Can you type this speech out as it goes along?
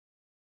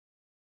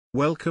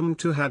Welcome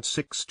to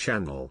had6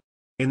 channel.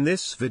 In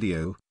this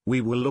video,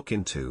 we will look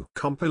into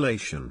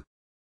compilation.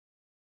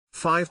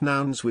 5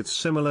 nouns with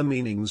similar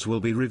meanings will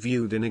be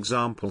reviewed in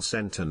example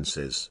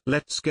sentences.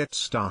 Let's get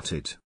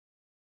started.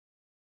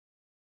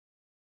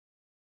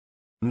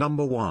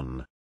 Number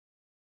 1.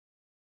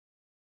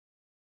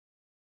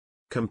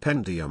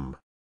 Compendium.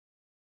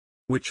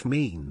 Which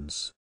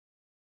means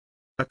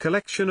a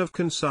collection of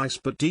concise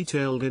but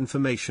detailed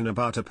information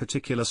about a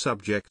particular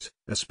subject,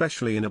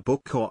 especially in a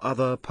book or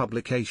other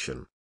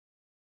publication.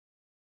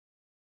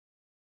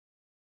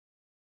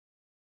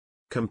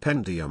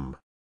 Compendium.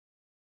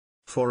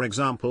 For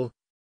example,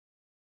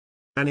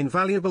 an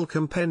invaluable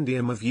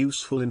compendium of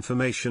useful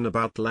information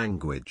about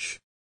language.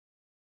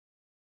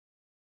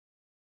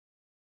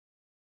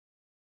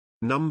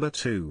 Number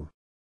 2.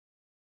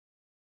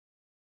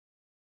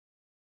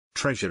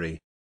 Treasury.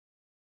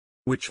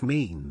 Which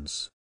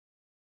means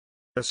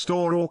a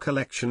store or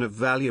collection of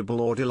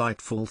valuable or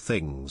delightful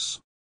things.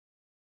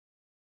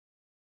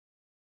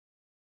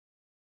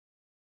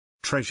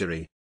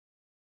 Treasury.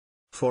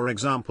 For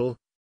example,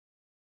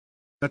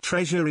 a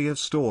treasury of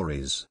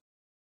stories.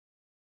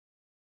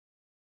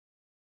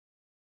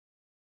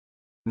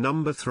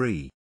 Number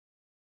 3.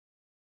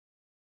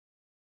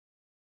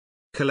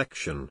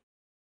 Collection.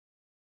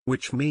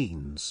 Which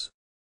means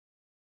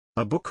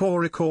a book or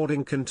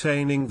recording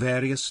containing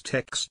various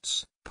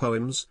texts,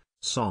 poems,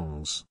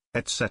 songs,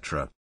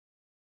 etc.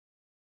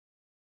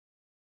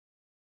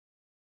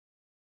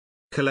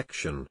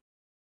 Collection.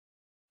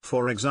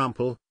 For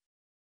example,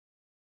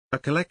 a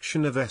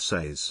collection of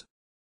essays.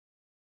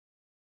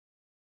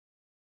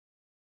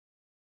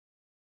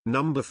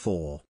 Number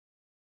 4.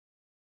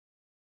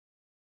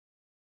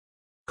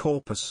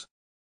 Corpus.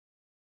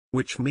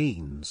 Which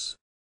means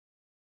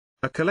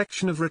a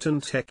collection of written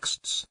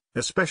texts,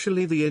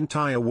 especially the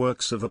entire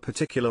works of a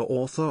particular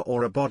author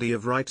or a body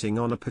of writing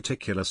on a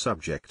particular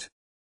subject.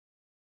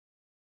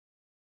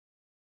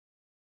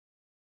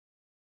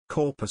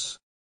 Corpus.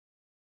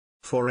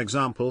 For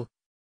example,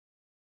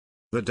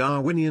 the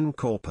Darwinian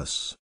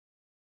corpus.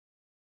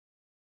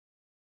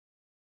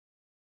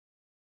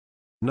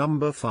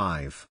 Number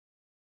 5.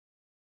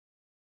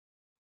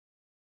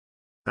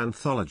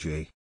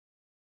 Anthology.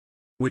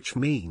 Which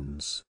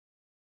means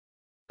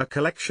a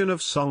collection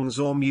of songs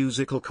or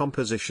musical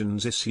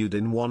compositions issued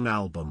in one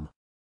album.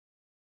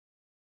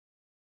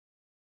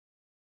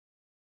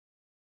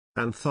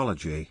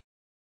 Anthology.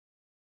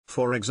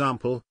 For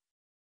example,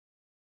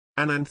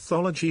 an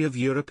anthology of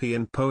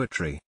European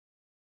poetry.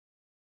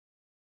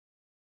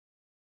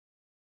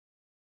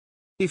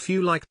 If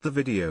you liked the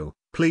video,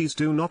 please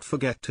do not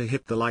forget to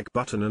hit the like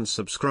button and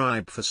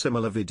subscribe for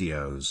similar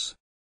videos.